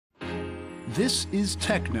This is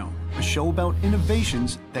TechKnow, a show about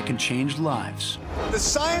innovations that can change lives. The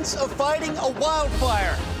science of fighting a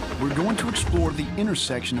wildfire. We're going to explore the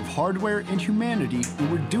intersection of hardware and humanity,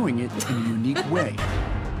 and we're doing it in a unique way.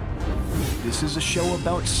 This is a show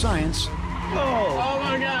about science. Oh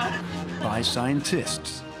my God. By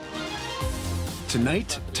scientists.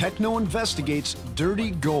 Tonight, TechKnow investigates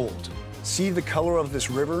dirty gold. See the color of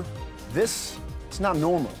this river? This is not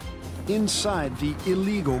normal. Inside the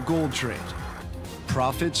illegal gold trade.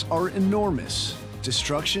 Profits are enormous,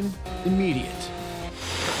 destruction immediate.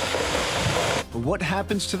 But what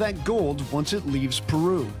happens to that gold once it leaves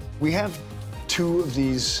Peru? We have two of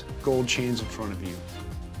these gold chains in front of you.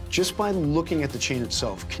 Just by looking at the chain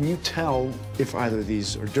itself, can you tell if either of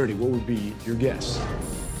these are dirty? What would be your guess?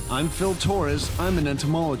 I'm Phil Torres. I'm an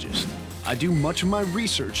entomologist. I do much of my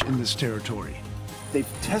research in this territory. They've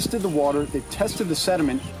tested the water, they've tested the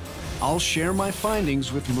sediment. I'll share my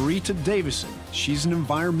findings with Marita Davison. She's an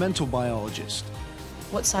environmental biologist.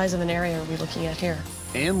 What size of an area are we looking at here?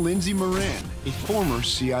 And Lindsay Moran, a former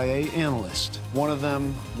CIA analyst. One of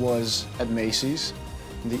them was at Macy's,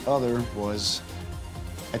 and the other was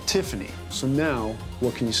at Tiffany. So now,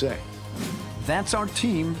 what can you say? That's our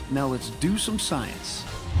team. Now let's do some science.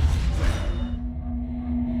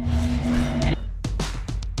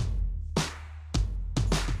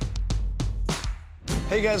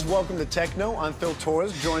 Hey guys, welcome to TechKnow. I'm Phil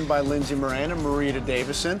Torres, joined by Lindsay Moran and Marita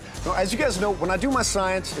Davison. Now, as you guys know, when I do my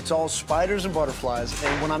science, it's all spiders and butterflies.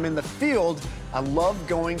 And when I'm in the field, I love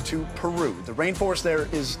going to Peru. The rainforest there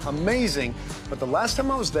is amazing. But the last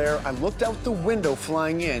time I was there, I looked out the window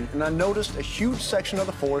flying in, and I noticed a huge section of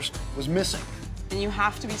the forest was missing. And you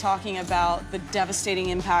have to be talking about the devastating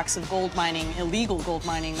impacts of gold mining, illegal gold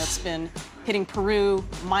mining that's been hitting Peru,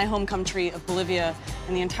 my home country of Bolivia,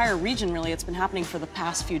 and the entire region, really. It's been happening for the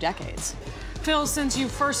past few decades. Phil, since you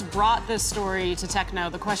first brought this story to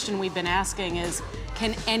TechKnow, the question we've been asking is,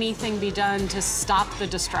 can anything be done to stop the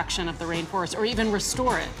destruction of the rainforest or even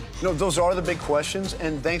restore it? You know, those are the big questions,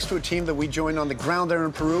 and thanks to a team that we joined on the ground there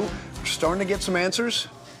in Peru, we're starting to get some answers,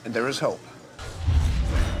 and there is hope.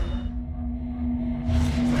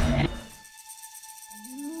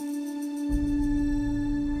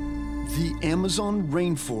 The Amazon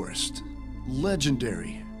rainforest,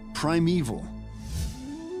 legendary, primeval.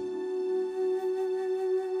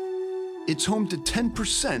 It's home to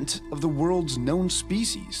 10% of the world's known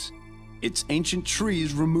species. Its ancient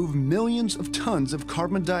trees remove millions of tons of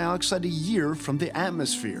carbon dioxide a year from the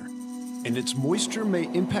atmosphere, and its moisture may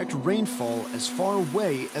impact rainfall as far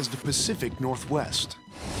away as the Pacific Northwest.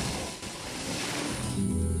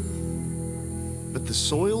 But the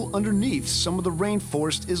soil underneath some of the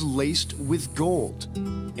rainforest is laced with gold.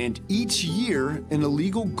 And each year, an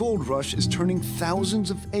illegal gold rush is turning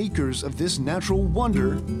thousands of acres of this natural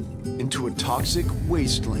wonder into a toxic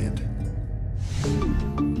wasteland.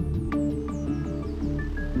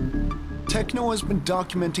 TechKnow has been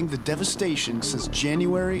documenting the devastation since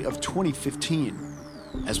January of 2015.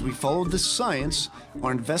 As we follow this science,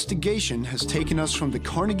 our investigation has taken us from the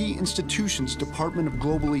Carnegie Institution's Department of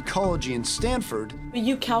Global Ecology in Stanford.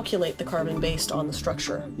 You calculate the carbon based on the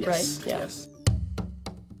structure, Yes, right? Yeah. yes.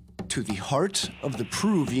 To the heart of the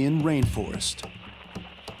Peruvian rainforest.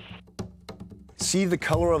 See the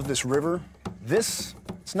color of this river? This,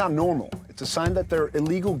 it's not normal. It's a sign that there are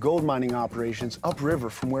illegal gold mining operations upriver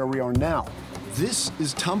from where we are now. This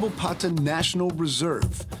is Tambopata National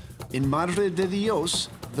Reserve, in Madre de Dios,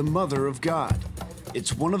 the Mother of God.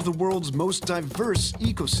 It's one of the world's most diverse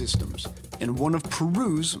ecosystems and one of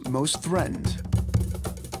Peru's most threatened.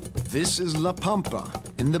 This is La Pampa,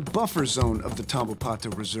 in the buffer zone of the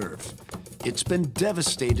Tambopata Reserve. It's been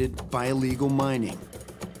devastated by illegal mining.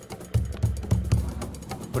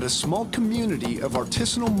 But a small community of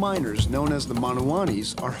artisanal miners known as the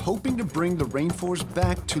Manuanis are hoping to bring the rainforest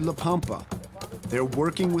back to La Pampa. They're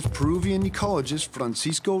working with Peruvian ecologist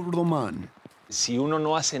Francisco Roman. Si uno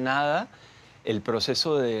no hace nada, el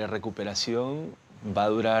proceso de recuperación va a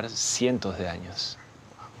durar cientos de años.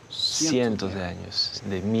 Cientos de años,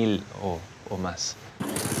 de 1000 o más.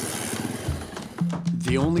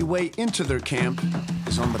 The only way into their camp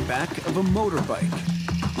is on the back of a motorbike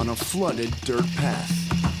on a flooded dirt path.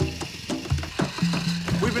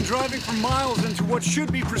 We've been driving for miles into what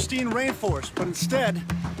should be pristine rainforest, but instead,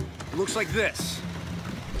 it looks like this.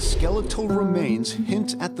 Skeletal remains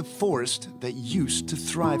hint at the forest that used to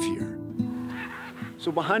thrive here.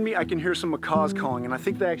 So behind me, I can hear some macaws calling, and I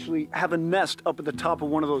think they actually have a nest up at the top of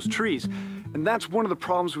one of those trees. And that's one of the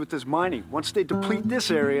problems with this mining. Once they deplete this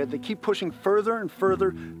area, they keep pushing further and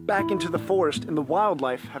further back into the forest, and the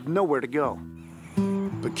wildlife have nowhere to go.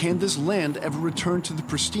 But can this land ever return to the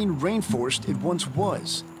pristine rainforest it once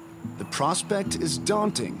was? The prospect is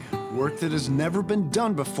daunting, work that has never been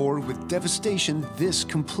done before with devastation this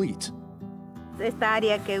complete. Esta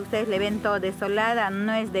área que ustedes le ven todo desolada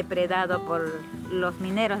no es depredado por los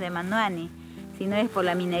mineros de Manuani, sino es por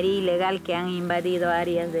la minería ilegal que han invadido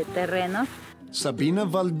áreas de terrenos. Sabina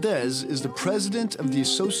Valdez is the president of the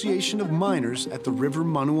Association of Miners at the River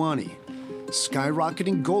Manuani.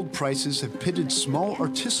 Skyrocketing gold prices have pitted small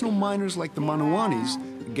artisanal miners like the Manuanis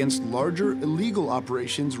against larger illegal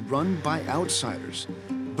operations run by outsiders.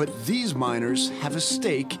 But these miners have a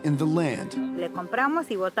stake in the land. Le compramos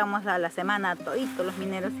y botamos a la semana a toditos los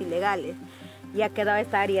mineros ilegales. Ya quedó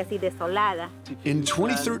esta área así desolada. In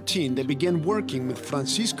 2013, they began working with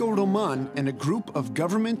Francisco Roman and a group of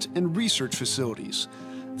government and research facilities.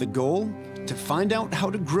 The goal? To find out how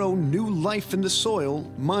to grow new life in the soil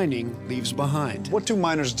mining leaves behind. What do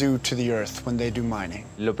miners do to the earth when they do mining?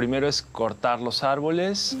 Lo primero es cortar los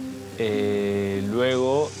árboles,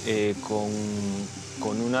 luego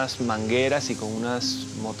con unas mangueras y con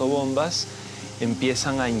unas motobombas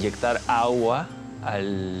empiezan a inyectar agua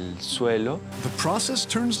al suelo. The process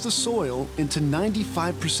turns the soil into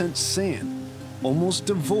 95% sand, almost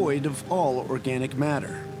devoid of all organic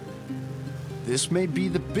matter. This may be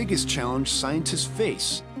the biggest challenge scientists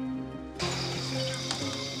face.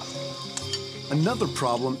 Another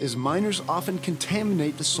problem is miners often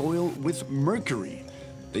contaminate the soil with mercury.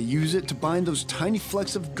 They use it to bind those tiny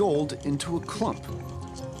flecks of gold into a clump.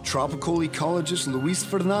 Tropical ecologist Luis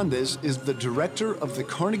Fernandez is the director of the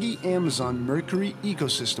Carnegie Amazon Mercury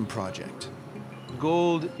Ecosystem Project.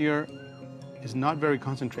 Gold here is not very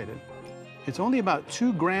concentrated. It's only about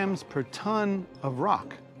 2 grams per ton of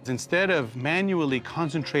rock. Instead of manually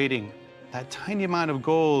concentrating that tiny amount of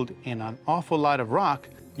gold in an awful lot of rock,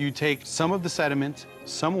 you take some of the sediment,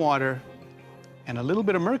 some water, and a little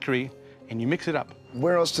bit of mercury, and you mix it up.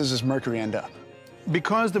 Where else does this mercury end up?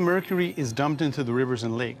 Because the mercury is dumped into the rivers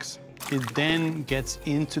and lakes, it then gets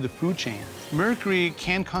into the food chain. Mercury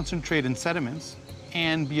can concentrate in sediments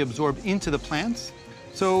and be absorbed into the plants.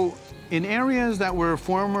 So in areas that were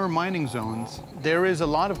former mining zones, there is a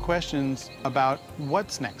lot of questions about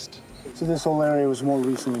what's next. So this whole area was more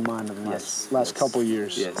recently mined in the last couple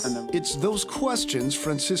years. Yes. It's those questions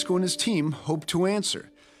Francisco and his team hope to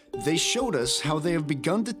answer. They showed us how they have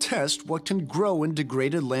begun to test what can grow in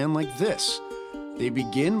degraded land like this. They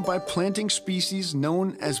begin by planting species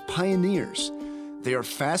known as pioneers. They are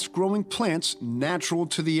fast-growing plants natural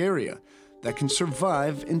to the area that can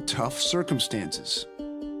survive in tough circumstances.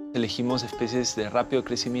 Elegimos especies de rápido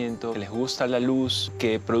crecimiento, que les gusta la luz,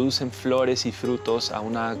 que producen flores y frutos a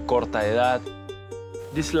una corta edad.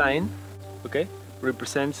 This line, okay,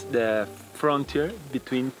 represents the frontier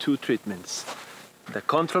between 2 treatments, the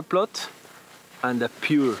control plot and the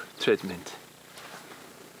pure treatment.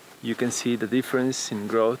 You can see the difference in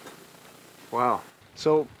growth. Wow.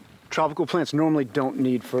 So tropical plants normally don't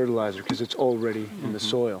need fertilizer because it's already in the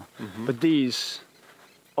soil. But these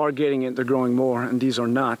are getting it, they're growing more, and these are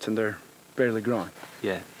not, and they're barely growing.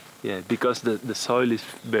 Yeah, because the soil is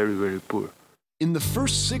very, very poor. In the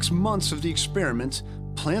first 6 months of the experiment,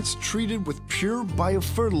 plants treated with pure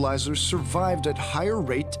biofertilizers survived at higher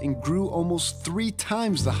rate and grew almost 3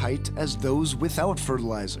 times the height as those without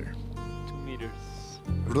fertilizer. 2 meters.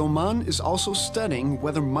 Roman is also studying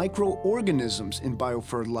whether microorganisms in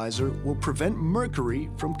biofertilizer will prevent mercury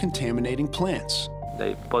from contaminating plants.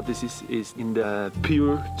 The hypothesis is in the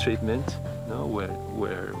pure treatment, no,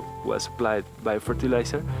 where was applied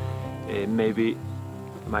biofertilizer, maybe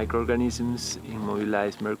microorganisms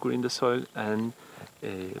immobilize mercury in the soil and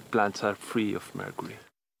plants are free of mercury.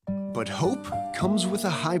 But hope comes with a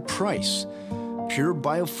high price. Pure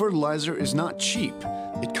biofertilizer is not cheap.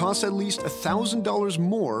 It costs at least $1,000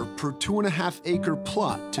 more per 2.5-acre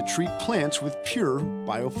plot to treat plants with pure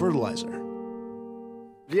biofertilizer.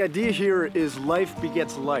 The idea here is life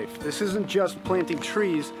begets life. This isn't just planting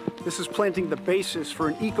trees, this is planting the basis for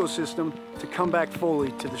an ecosystem to come back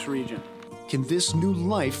fully to this region. Can this new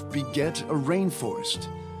life beget a rainforest?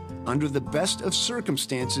 Under the best of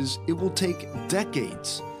circumstances, it will take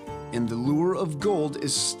decades, and the lure of gold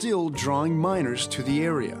is still drawing miners to the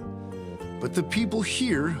area. But the people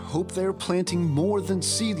here hope they are planting more than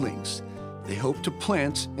seedlings. They hope to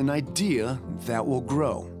plant an idea that will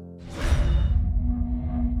grow.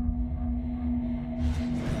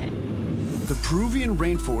 The Peruvian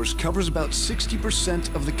rainforest covers about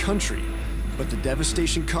 60% of the country, but the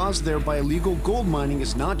devastation caused there by illegal gold mining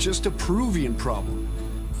is not just a Peruvian problem.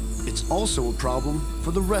 It's also a problem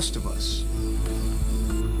for the rest of us.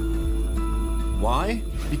 Why?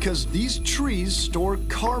 Because these trees store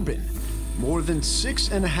carbon. more than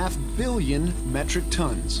 6.5 billion metric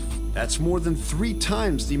tons. That's more than 3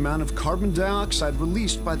 times the amount of carbon dioxide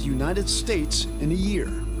released by the United States in a year.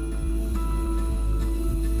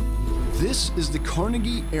 This is the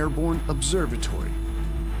Carnegie Airborne Observatory.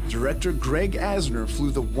 Director Greg Asner flew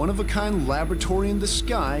the one-of-a-kind laboratory in the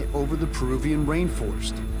sky over the Peruvian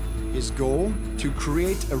rainforest. His goal? To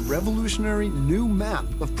create a revolutionary new map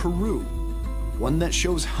of Peru, one that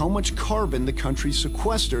shows how much carbon the country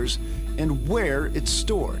sequesters and where it's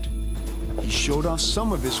stored. He showed off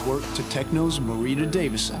some of his work to TechKnow's Marita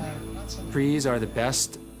Davison. Trees are the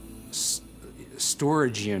best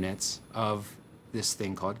storage units of this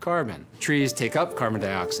thing called carbon. Trees take up carbon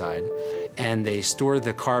dioxide and they store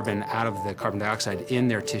the carbon out of the carbon dioxide in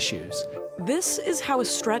their tissues. This is how a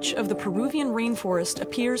stretch of the Peruvian rainforest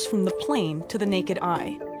appears from the plain to the naked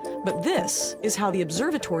eye. But this is how the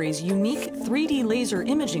observatory's unique 3D laser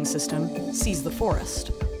imaging system sees the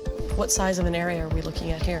forest. What size of an area are we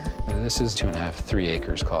looking at here? This is 2.5, 3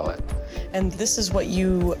 acres, call it. And this is what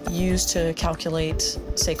you use to calculate,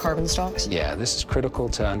 say, carbon stocks? Yeah, this is critical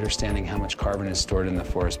to understanding how much carbon is stored in the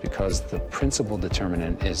forest because the principal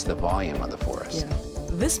determinant is the volume of the forest. Yeah.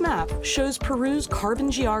 This map shows Peru's carbon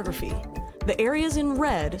geography. The areas in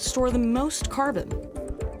red store the most carbon.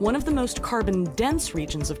 One of the most carbon-dense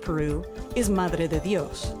regions of Peru is Madre de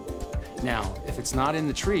Dios. Now, if it's not in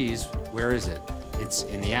the trees, where is it? It's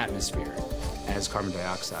in the atmosphere as carbon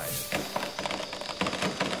dioxide.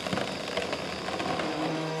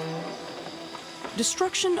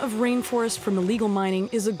 Destruction of rainforest from illegal mining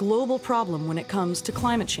is a global problem when it comes to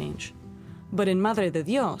climate change. But in Madre de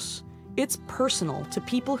Dios, it's personal to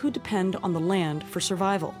people who depend on the land for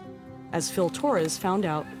survival, as Phil Torres found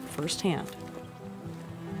out firsthand.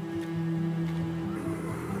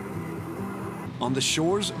 On the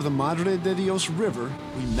shores of the Madre de Dios River,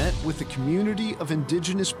 we met with a community of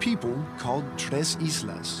indigenous people called Tres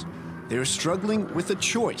Islas. They are struggling with a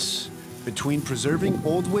choice between preserving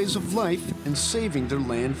old ways of life and saving their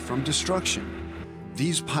land from destruction.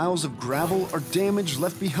 These piles of gravel are damage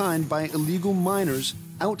left behind by illegal miners,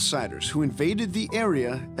 outsiders who invaded the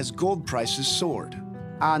area as gold prices soared.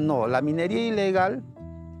 No, la minería ilegal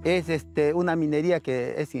es una minería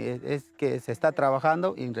que se está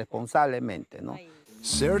trabajando irresponsablemente, ¿no?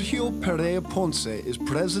 Sergio Perea Ponce is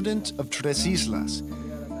president of Tres Islas.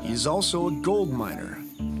 He is also a gold miner,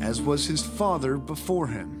 as was his father before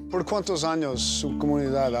him. ¿Por cuántos años su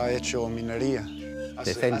comunidad ha hecho minería?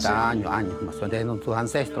 60 años más o menos. Sus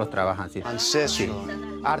ancestros trabajan así. Ancestros.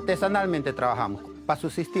 Sí. Artesanalmente trabajamos, para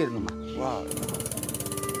subsistir nomás. Wow.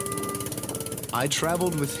 I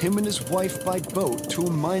traveled with him and his wife by boat to a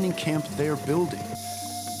mining camp they're building.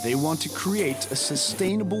 They want to create a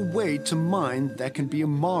sustainable way to mine that can be a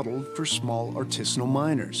model for small artisanal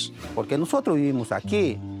miners. Porque nosotros vivimos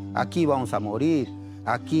aquí, aquí vamos a morir,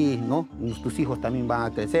 aquí, ¿no? Nuestros hijos también van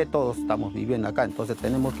a crecer, todos estamos viviendo acá, entonces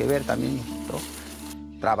tenemos que ver también, ¿no?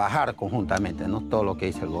 Trabajar conjuntamente, ¿no? Todo lo que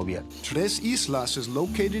dice el gobierno. Tres Islas is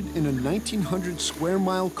located in a 1,900 square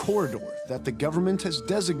mile corridor that the government has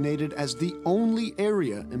designated as the only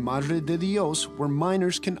area in Madre de Dios where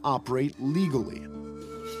miners can operate legally,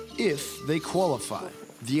 if they qualify.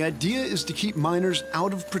 The idea is to keep miners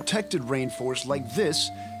out of protected rainforests like this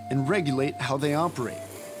and regulate how they operate.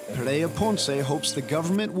 Perea Ponce hopes the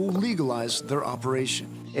government will legalize their operation.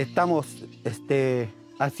 Estamos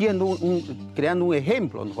haciendo creando un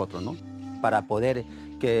ejemplo nosotros, ¿no? Para poder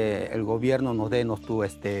que el gobierno nos dé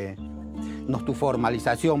tu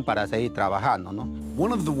formalización para seguir trabajando, ¿no?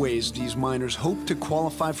 One of the ways these miners hope to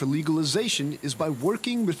qualify for legalization is by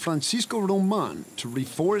working with Francisco Roman to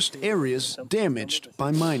reforest areas damaged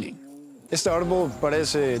by mining. Este árbol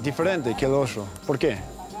parece diferente que el otro. ¿Por qué?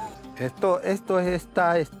 Esto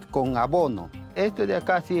está con abono. Esto de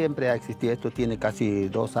acá siempre ha existido. Esto tiene casi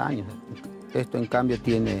 2 años. Esto, en cambio,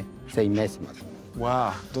 tiene 6 meses.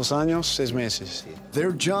 Wow, 2 años, 6 meses.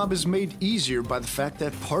 Their job is made easier by the fact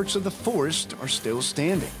that parts of the forest are still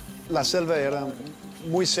standing. La selva era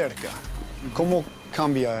muy cerca. ¿Cómo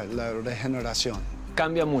cambia la regeneración?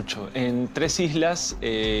 Cambia mucho. En Tres Islas,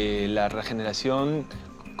 la regeneración,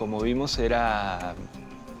 como vimos, era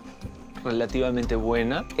relativamente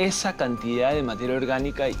buena. Esa cantidad de materia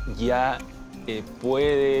orgánica ya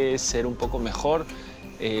puede ser un poco mejor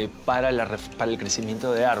para el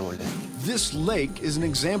crecimiento de árboles. This lake is an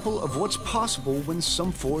example of what's possible when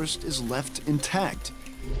some forest is left intact.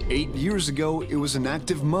 8 years ago, it was an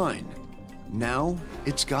active mine. Now,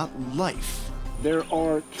 it's got life. There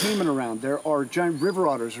are caiman around. There are giant river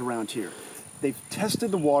otters around here. They've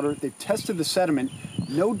tested the water. They've tested the sediment.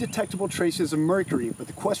 No detectable traces of mercury, but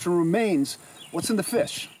the question remains, what's in the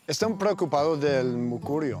fish? Están preocupados del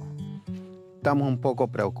mercurio. Estamos un poco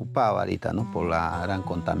preocupados ahorita, ¿no? Por la gran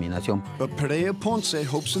contaminación. But Perea Ponce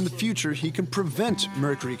hopes in the future he can prevent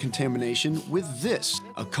mercury contamination with this,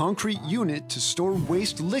 a concrete unit to store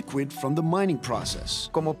waste liquid from the mining process.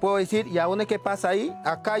 Como puedo decir, ¿y ahora qué pasa ahí?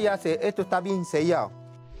 Acá ya esto está bien sellado.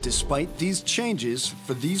 Despite these changes,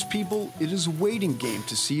 for these people, it is a waiting game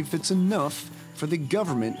to see if it's enough for the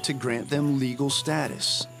government to grant them legal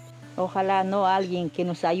status. Ojalá no alguien que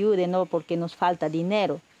nos ayude, no, porque nos falta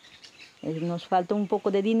dinero. Nos falta un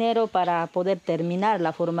poco de dinero para poder terminar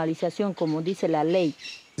la formalización, como dice la ley.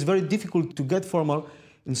 It's very difficult to get formal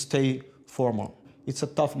and stay formal. It's a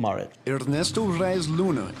tough market. Ernesto Reyes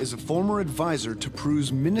Luna is a former advisor to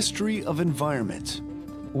Peru's Ministry of Environment.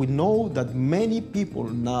 We know that many people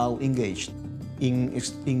now engaged in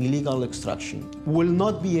illegal extraction will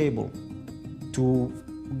not be able to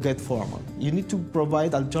get formal. You need to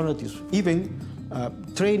provide alternatives, even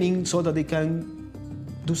training so that they can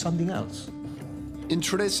do something else. In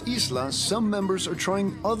Tres Islas, some members are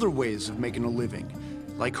trying other ways of making a living,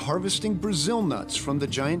 like harvesting Brazil nuts from the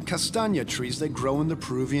giant castaña trees that grow in the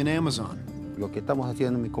Peruvian Amazon. Lo que estamos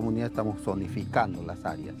haciendo en mi comunidad, estamos zonificando las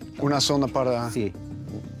áreas. Una zona para, sí,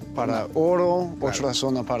 para oro, otra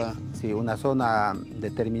zona para... Sí, una zona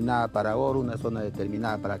determinada para oro, una zona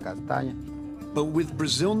determinada para castaña. But with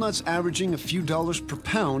Brazil nuts averaging a few dollars per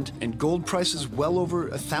pound and gold prices well over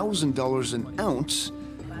 $1,000 an ounce,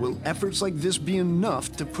 will efforts like this be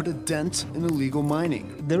enough to put a dent in illegal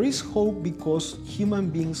mining? There is hope because human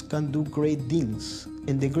beings can do great things,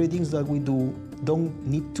 and the great things that we do don't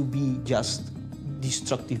need to be just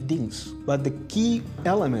destructive things. But the key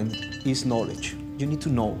element is knowledge. You need to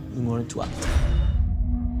know in order to act.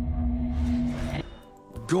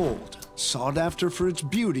 Gold, sought after for its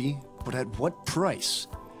beauty, but at what price?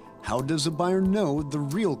 How does a buyer know the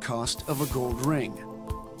real cost of a gold ring?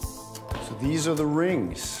 So these are the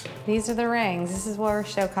rings. These are the rings. This is what we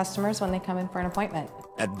show customers when they come in for an appointment.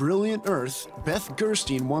 At Brilliant Earth, Beth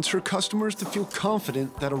Gerstein wants her customers to feel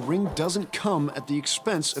confident that a ring doesn't come at the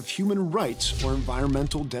expense of human rights or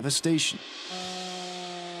environmental devastation.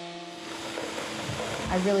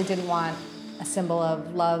 I really didn't want a symbol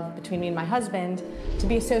of love between me and my husband to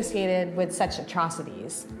be associated with such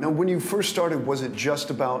atrocities. Now, when you first started, was it just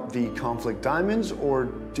about the conflict diamonds, or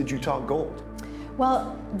did you talk gold?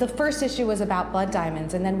 Well, the first issue was about blood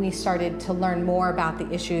diamonds, and then we started to learn more about the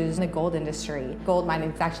issues in the gold industry. Gold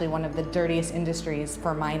mining is actually one of the dirtiest industries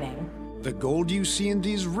for mining. The gold you see in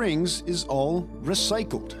these rings is all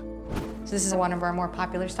recycled. So this is one of our more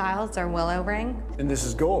popular styles, it's our willow ring. And this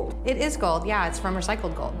is gold? It is gold, yeah, it's from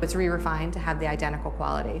recycled gold. It's re-refined to have the identical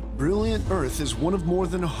quality. Brilliant Earth is one of more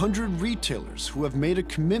than 100 retailers who have made a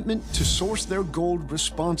commitment to source their gold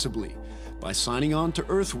responsibly by signing on to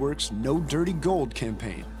Earthworks' No Dirty Gold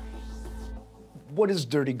campaign. What is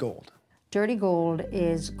dirty gold? Dirty gold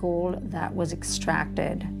is gold that was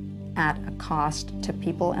extracted at a cost to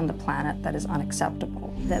people and the planet that is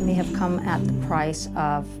unacceptable, that may have come at the price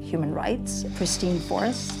of human rights, pristine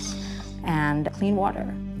forests, and clean water.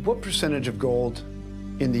 What percentage of gold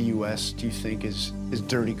in the U.S. do you think is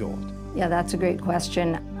dirty gold? Yeah, that's a great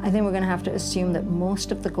question. I think we're going to have to assume that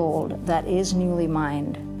most of the gold that is newly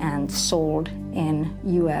mined and sold in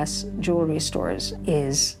U.S. jewelry stores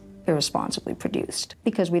is irresponsibly produced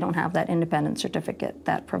because we don't have that independent certificate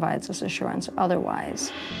that provides us assurance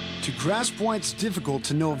otherwise. To grasp why it's difficult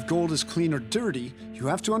to know if gold is clean or dirty, you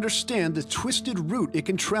have to understand the twisted route it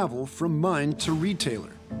can travel from mine to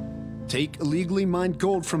retailer. Take illegally mined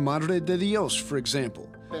gold from Madre de Dios, for example.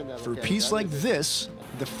 For a piece like this,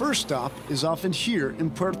 the first stop is often here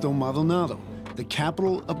in Puerto Maldonado, the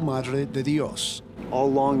capital of Madre de Dios. All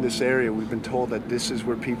along this area, we've been told that this is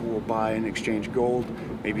where people will buy and exchange gold,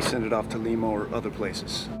 maybe send it off to Lima or other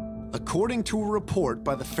places. According to a report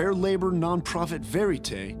by the fair labor nonprofit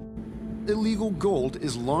Verite, illegal gold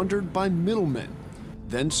is laundered by middlemen,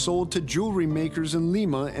 then sold to jewelry makers in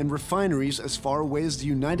Lima and refineries as far away as the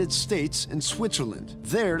United States and Switzerland.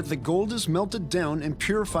 There, the gold is melted down and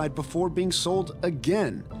purified before being sold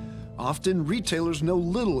again. Often, retailers know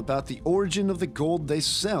little about the origin of the gold they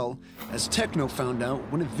sell, as TechKnow found out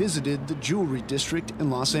when it visited the jewelry district in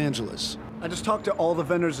Los Angeles. I just talked to all the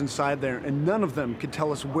vendors inside there, and none of them could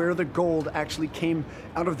tell us where the gold actually came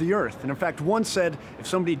out of the earth. And in fact, one said, if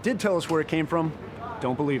somebody did tell us where it came from,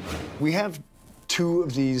 don't believe them. We have two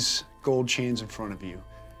of these gold chains in front of you.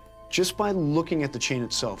 Just by looking at the chain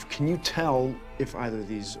itself, can you tell if either of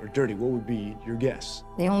these are dirty? What would be your guess?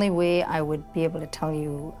 The only way I would be able to tell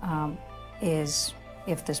you is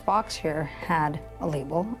if this box here had a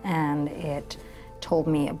label and it told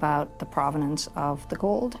me about the provenance of the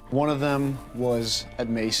gold. One of them was at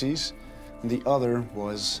Macy's, and the other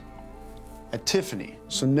was at Tiffany.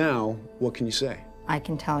 So now, what can you say? I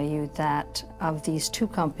can tell you that of these two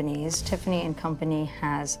companies, Tiffany & Company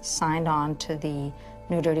has signed on to the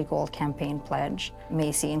No Dirty Gold campaign pledge.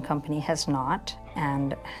 Macy & Company has not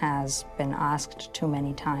and has been asked too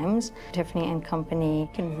many times. Tiffany & Company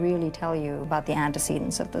can really tell you about the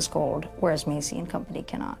antecedents of this gold, whereas Macy & Company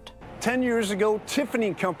cannot. 10 years ago,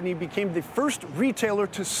 Tiffany & Company became the first retailer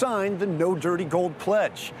to sign the No Dirty Gold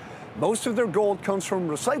pledge. Most of their gold comes from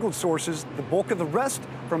recycled sources, the bulk of the rest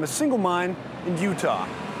from a single mine in Utah.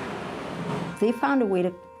 They found a way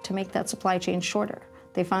to make that supply chain shorter.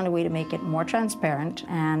 They found a way to make it more transparent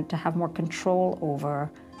and to have more control over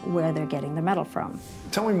where they're getting the metal from.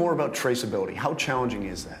 Tell me more about traceability. How challenging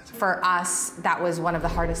is that? For us, that was one of the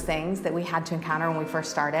hardest things that we had to encounter when we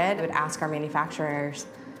first started. We would ask our manufacturers,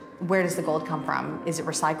 where does the gold come from? Is it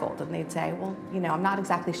recycled? And they'd say, well, you know, I'm not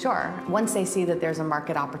exactly sure. Once they see that there's a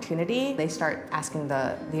market opportunity, they start asking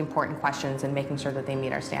the important questions and making sure that they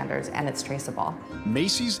meet our standards and it's traceable.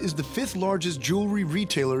 Macy's is the 5th largest jewelry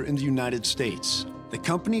retailer in the United States. The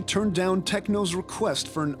company turned down TechKnow's request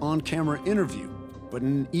for an on-camera interview, but in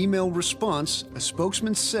an email response, a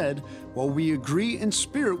spokesman said, while we agree in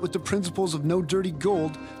spirit with the principles of No Dirty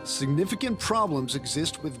Gold, significant problems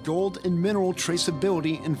exist with gold and mineral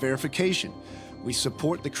traceability and verification. We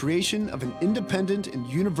support the creation of an independent and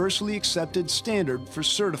universally accepted standard for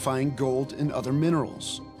certifying gold and other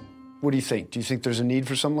minerals. What do you think? Do you think there's a need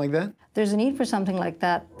for something like that? There's a need for something like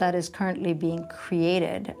that that is currently being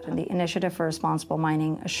created. The Initiative for Responsible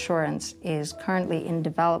Mining Assurance is currently in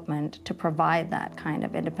development to provide that kind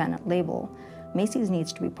of independent label. Macy's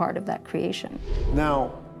needs to be part of that creation. Now,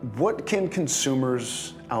 what can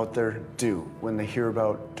consumers out there do when they hear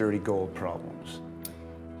about dirty gold problems?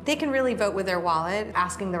 They can really vote with their wallet,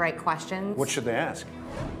 asking the right questions. What should they ask?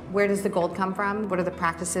 Where does the gold come from? What are the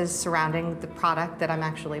practices surrounding the product that I'm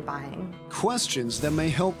actually buying? Questions that may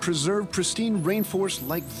help preserve pristine rainforests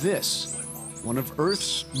like this, one of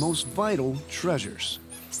Earth's most vital treasures.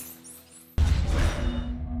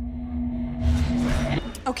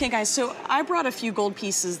 Okay, guys, so I brought a few gold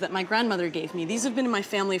pieces that my grandmother gave me. These have been in my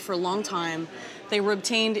family for a long time. They were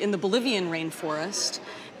obtained in the Bolivian rainforest.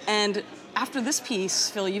 And after this piece,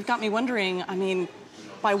 Phil, you've got me wondering, I mean,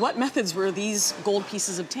 by what methods were these gold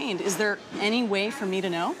pieces obtained? Is there any way for me to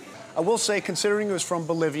know? I will say, considering it was from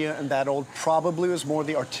Bolivia and that old probably was more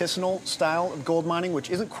the artisanal style of gold mining,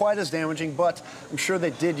 which isn't quite as damaging, but I'm sure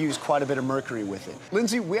they did use quite a bit of mercury with it.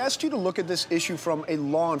 Lindsay, we asked you to look at this issue from a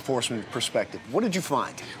law enforcement perspective. What did you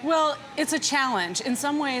find? Well, it's a challenge. In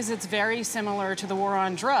some ways, it's very similar to the war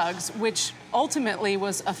on drugs, which ultimately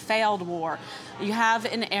was a failed war. You have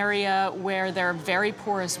an area where there are very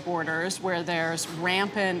porous borders, where there's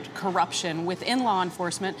rampant corruption within law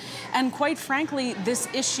enforcement, and quite frankly, this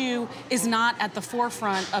issue is not at the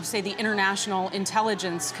forefront of, say, the international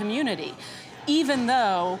intelligence community. Even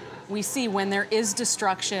though we see when there is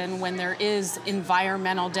destruction, when there is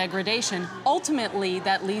environmental degradation, ultimately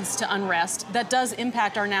that leads to unrest that does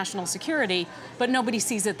impact our national security, but nobody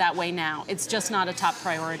sees it that way now. It's just not a top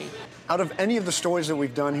priority. Out of any of the stories that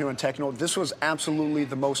we've done here on TechKnow, this was absolutely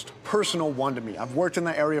the most personal one to me. I've worked in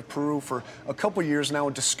that area of Peru for a couple years now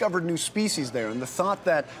and discovered new species there. And the thought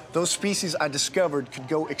that those species I discovered could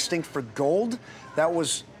go extinct for gold, that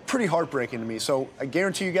was pretty heartbreaking to me. So I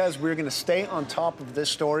guarantee you guys we're going to stay on top of this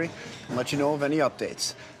story and let you know of any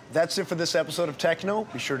updates. That's it for this episode of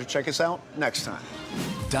TechKnow. Be sure to check us out next time.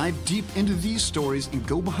 Dive deep into these stories and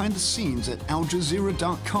go behind the scenes at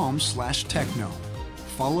aljazeera.com/techknow.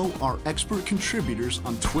 Follow our expert contributors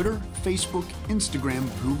on Twitter, Facebook, Instagram,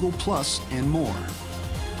 Google+, and more.